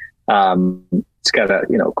prior. It's got a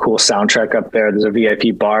cool soundtrack up there. There's a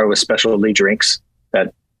VIP bar with specialty drinks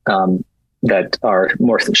that are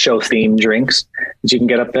more show themed drinks that you can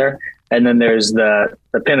get up there. And then there's the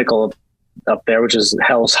pinnacle up there, which is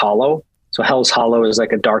Hell's Hollow. So Hell's Hollow is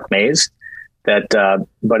like a dark maze that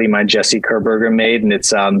buddy of mine, Jesse Kerberger, made, and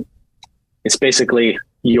it's basically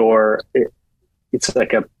it's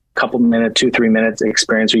like a couple minute, 2-3 minutes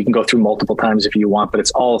experience where you can go through multiple times if you want, but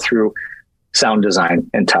it's all through sound design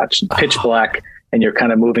and touch. Pitch black, and you're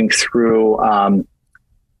kind of moving through a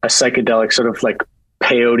psychedelic sort of like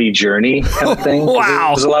peyote journey kind of thing. Wow.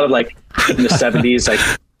 There's a lot of, like, in the 70s, like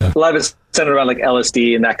a lot of it's centered around like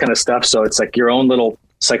LSD and that kind of stuff. So it's like your own little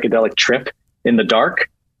psychedelic trip in the dark.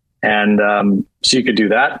 And so you could do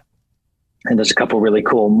that. And there's a couple really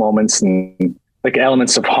cool moments and like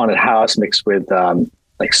elements of haunted house mixed with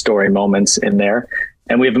like story moments in there.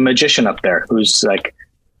 And we have a magician up there who's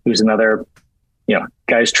another,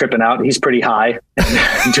 guy who's tripping out. He's pretty high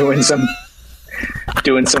and doing some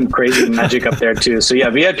doing some crazy magic up there too. So yeah,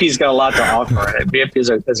 VIP's got a lot to offer. VIP is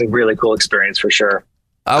a really cool experience for sure.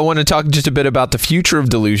 I want to talk just a bit about the future of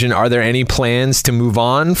Delusion. Are there any plans to move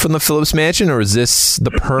on from the Phillips Mansion, or is this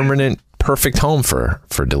the permanent, perfect home for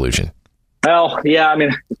Delusion? Well, yeah, I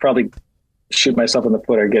mean, I'd probably shoot myself in the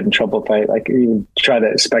foot or get in trouble if I even try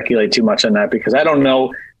to speculate too much on that, because I don't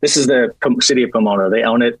know. This is the city of Pomona. They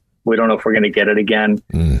own it. We don't know if we're going to get it again.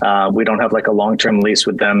 We don't have like a long-term lease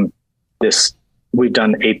with them. We've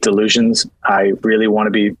done 8 Delusions. I really want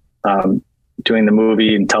to be doing the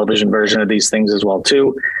movie and television version of these things as well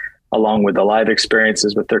too, along with the live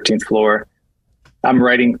experiences with 13th Floor. I'm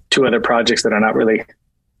writing 2 other projects that are not really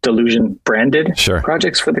Delusion branded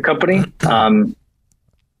projects for the company.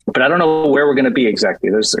 But I don't know where we're going to be exactly.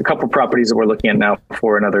 There's a couple properties that we're looking at now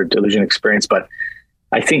for another Delusion experience, but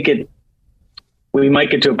I think we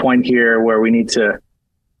might get to a point here where we need to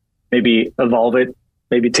maybe evolve it,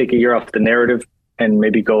 maybe take a year off the narrative and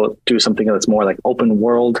maybe go do something that's more like open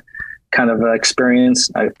world kind of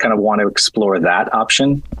experience. I kind of want to explore that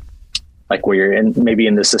option, like where you're maybe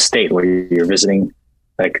in this estate where you're visiting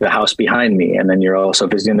like the house behind me, and then you're also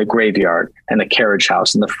visiting the graveyard and the carriage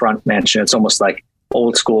house and the front mansion. It's almost like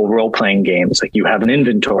old school role-playing games. Like you have an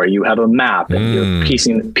inventory, you have a map, and you're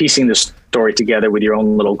piecing the story together with your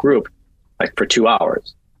own little group, like for 2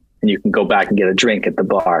 hours, and you can go back and get a drink at the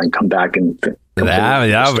bar and come back and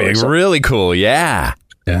that would be really cool. Yeah.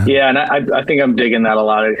 And I think I'm digging that a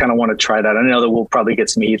lot. I kind of want to try that. I know that we'll probably get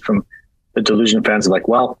some heat from the Delusion fans like,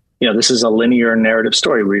 well, this is a linear narrative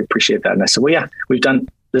story. We appreciate that. And I said, well, yeah,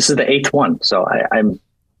 this is the 8th one. So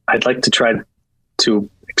I'd like to try to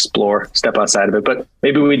explore, step outside of it, but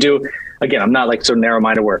maybe we do. Again, I'm not like so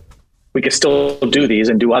narrow-minded where we could still do these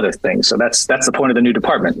and do other things. So that's the point of the new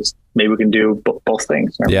department, is maybe we can do both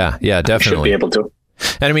things. Yeah, definitely. Should be able to.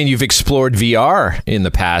 And I mean, you've explored VR in the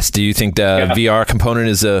past. Do you think the VR component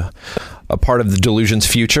is a part of the Delusion's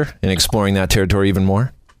future in exploring that territory even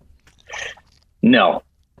more? No.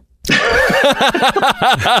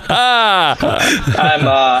 I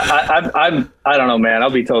don't know, man. I'll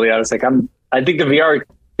be totally honest. Like I think the VR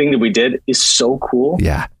thing that we did is so cool.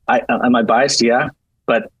 Yeah. Am I biased? Yeah.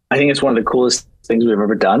 But I think it's one of the coolest things we've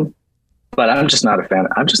ever done. But I'm just not a fan.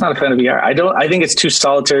 I'm just not a fan of VR. I think it's too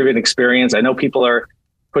solitary of an experience. I know people are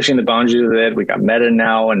pushing the boundaries with it. We got Meta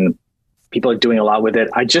now, and people are doing a lot with it.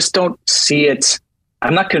 I just don't see it.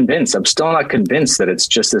 I'm not convinced. I'm still not convinced that it's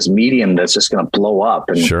just this medium that's just going to blow up.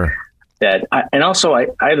 And I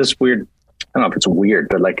have this weird, I don't know if it's weird,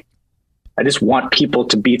 but like, I just want people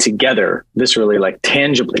to be together viscerally, like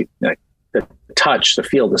tangibly, like the touch, the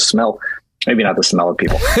feel, the smell. Maybe not the smell of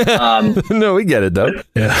people. No, we get it though.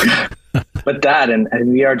 Yeah. But that and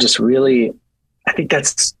VR just really, I think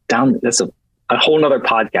that's a whole nother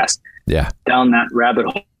podcast. Yeah. Down that rabbit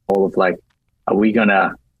hole of like, are we going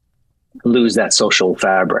to lose that social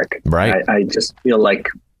fabric? Right. I just feel like,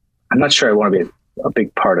 I'm not sure I want to be a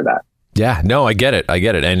big part of that. Yeah, no, I get it.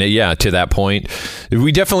 And to that point,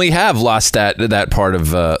 we definitely have lost that part of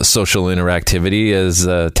social interactivity as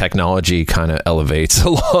technology kind of elevates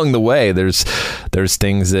along the way. There's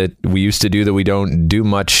things that we used to do that we don't do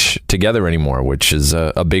much together anymore, which is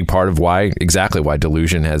a big part of why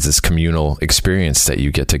Delusion has this communal experience, that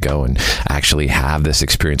you get to go and actually have this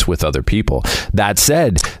experience with other people. That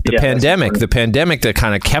said, the pandemic that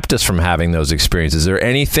kind of kept us from having those experiences. Is there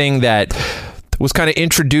anything that was kind of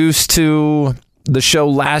introduced to the show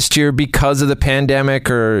last year because of the pandemic,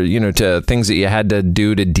 or, to things that you had to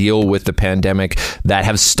do to deal with the pandemic that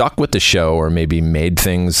have stuck with the show, or maybe made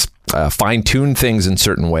things, fine-tuned things in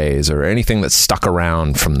certain ways, or anything that's stuck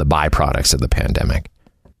around from the byproducts of the pandemic?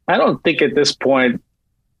 I don't think at this point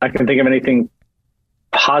I can think of anything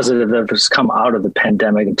positive that has come out of the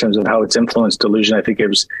pandemic in terms of how it's influenced Delusion. I think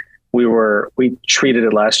we treated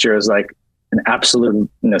it last year as like an absolute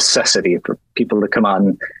necessity for people to come out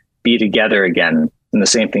and be together again. And the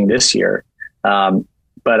same thing this year.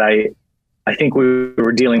 But I think we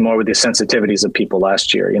were dealing more with the sensitivities of people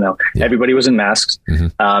last year. Everybody was in masks.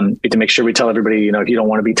 Mm-hmm. We had to make sure we tell everybody, if you don't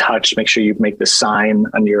want to be touched, make sure you make the sign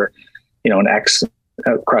on your, an X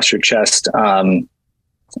across your chest.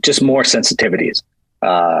 Just more sensitivities.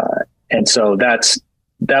 And so that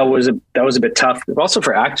was a bit tough. Also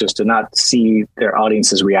for actors to not see their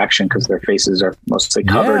audience's reaction because their faces are mostly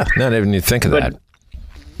covered. Yeah, not even you think of that.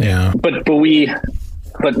 Yeah. But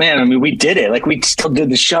man, I mean, we did it. Like, we still did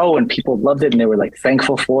the show and people loved it and they were like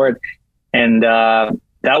thankful for it. And that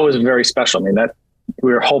was very special. I mean, that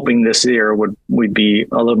we were hoping this year we'd be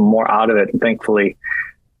a little more out of it. And thankfully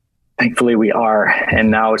we are.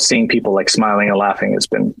 And now seeing people like smiling and laughing has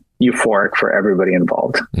been euphoric for everybody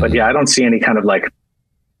involved. Mm-hmm. But yeah, I don't see any kind of like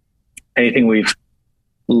anything we've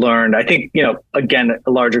learned. I think, again,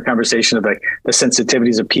 a larger conversation of like the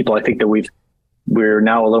sensitivities of people. I think that we're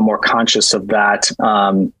now a little more conscious of that.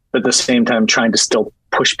 But at the same time, trying to still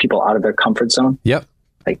push people out of their comfort zone. Yep.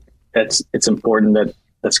 Like it's important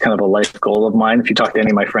that's kind of a life goal of mine. If you talk to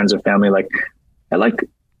any of my friends or family, like I like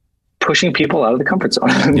pushing people out of the comfort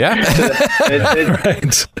zone. Yeah.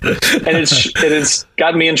 Right. And it's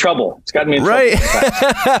gotten me in trouble. It's gotten me in right.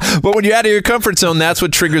 trouble. But when you're out of your comfort zone, that's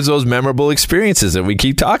what triggers those memorable experiences that we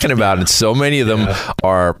keep talking about. And so many of them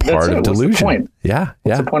are part of delusion. What's the point? Yeah.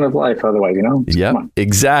 What's the point of life otherwise, Yeah,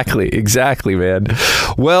 exactly, man.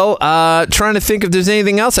 Well, trying to think if there's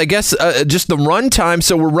anything else. I guess just the run time.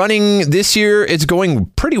 So we're running this year. It's going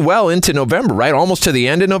pretty well into November, right? Almost to the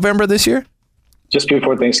end of November this year? Just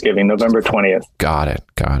before Thanksgiving, November 20th. Got it.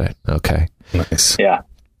 Okay. Nice. Yeah.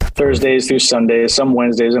 Thursdays through Sundays, some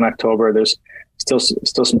Wednesdays in October. There's still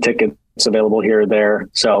some tickets available here or there.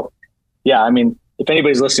 So, yeah, I mean, if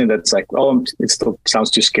anybody's listening that's like, oh, it still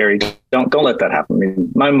sounds too scary, don't let that happen. I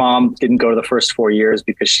mean, my mom didn't go to the first 4 years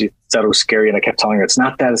because she said it was scary, and I kept telling her it's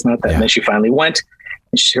not that. Yeah. And then she finally went,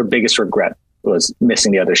 and her biggest regret was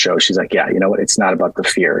missing the other show. She's like, yeah, you know what? It's not about the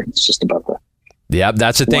fear. It's just about the Yeah,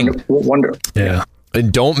 that's the thing. Wonder. Yeah.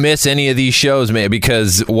 And don't miss any of these shows, man,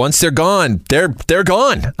 because once they're gone, they're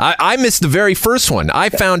gone. I missed the very first one. I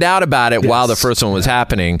found out about it while the first one was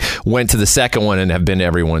happening, went to the second one, and have been to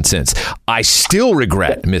every one since. I still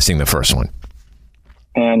regret missing the first one.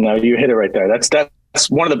 And you hit it right there. That's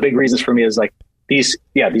one of the big reasons for me is like these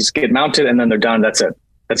get mounted and then they're done. That's it.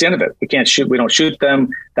 That's the end of it. We don't shoot them.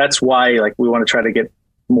 That's why like we want to try to get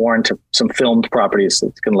more into some filmed properties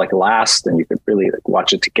that's going to like last, and you could really like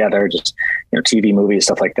watch it together, just TV movies,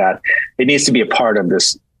 stuff like that. It needs to be a part of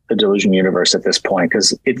the Delusion universe at this point,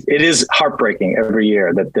 because it is heartbreaking every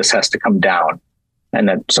year that this has to come down and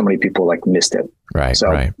that so many people like missed it. Right.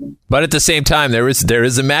 But at the same time, there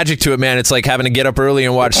is a magic to it, man. It's like having to get up early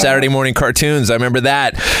and watch Saturday morning cartoons. I remember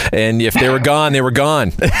that. And if they were gone, they were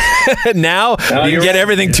gone. Now you can get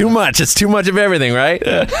everything too much. It's too much of everything, right?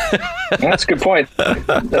 That's a good point.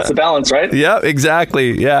 That's the balance, right? Yeah,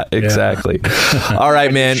 exactly. All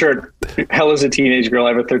right, man. Sure. Hell is a teenage girl. I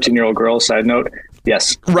have a 13-year-old girl. Side note.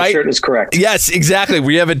 Yes. Right. Shirt is correct. Yes, exactly.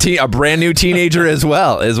 We have a brand new teenager as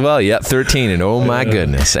well. Yeah, 13, and oh my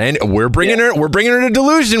goodness. And we're bringing her to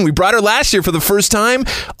Delusion. We brought her last year for the first time.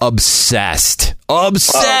 Obsessed. Oh,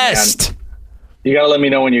 you got to let me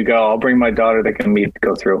know when you go. I'll bring my daughter that can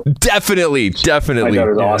go through. Definitely. My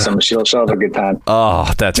daughter's awesome. She'll have a good time.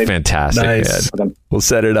 Oh, that's fantastic, nice. man. We'll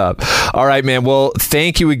set it up. All right, man. Well,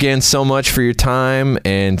 thank you again so much for your time,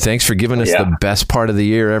 and thanks for giving us the best part of the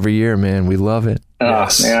year every year, man. We love it.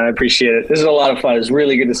 Yes. Man, I appreciate it. This is a lot of fun. It's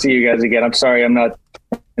really good to see you guys again. I'm sorry I'm not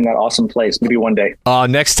in that awesome place. Maybe one day.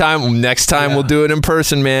 Next time We'll do it in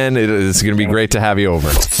person, man. It's going to be great to have you over.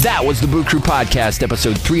 That was the Boo Crew Podcast,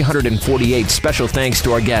 episode 348. Special thanks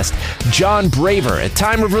to our guest, John Braver. At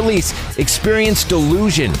time of release, experience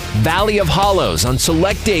Delusion, Valley of Hollows on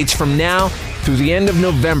select dates from now through the end of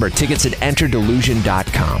November. Tickets at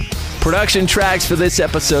enterdelusion.com. Production tracks for this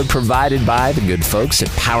episode provided by the good folks at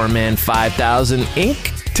Powerman 5000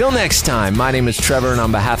 Inc. Till next time, my name is Trevor, and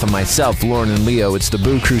on behalf of myself, Lauren, and Leo, it's the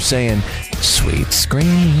Boo Crew saying, sweet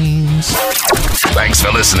screams. Thanks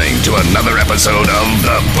for listening to another episode of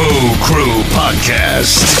the Boo Crew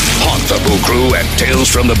Podcast. Haunt the Boo Crew at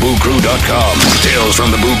talesfromthebooCrew.com. Tales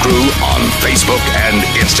from the Boo Crew on Facebook and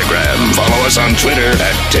Instagram. Follow us on Twitter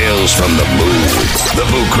at Tales from the Boo. The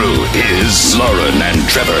Boo Crew is Lauren and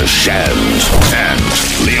Trevor Shand and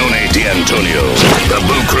Leone D'Antonio. The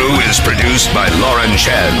Boo Crew is produced by Lauren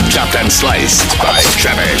Shand, chopped and sliced by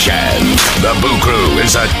Trevor Shand. The Boo Crew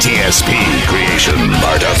is a TSP creation,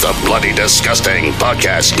 part of the Bloody Disgusting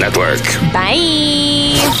Podcast Network.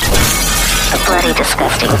 Bye. The Bloody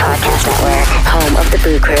Disgusting Podcast Network, home of the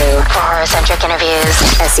Boo Crew. For horror-centric interviews,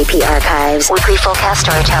 SCP archives, weekly full cast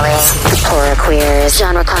storytelling, horror queers,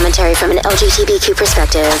 genre commentary from an LGBTQ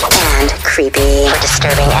perspective, and creepy. For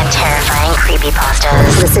disturbing and terrifying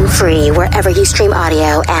creepypastas. Listen free wherever you stream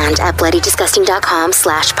audio and at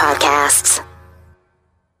bloodydisgusting.com/podcasts.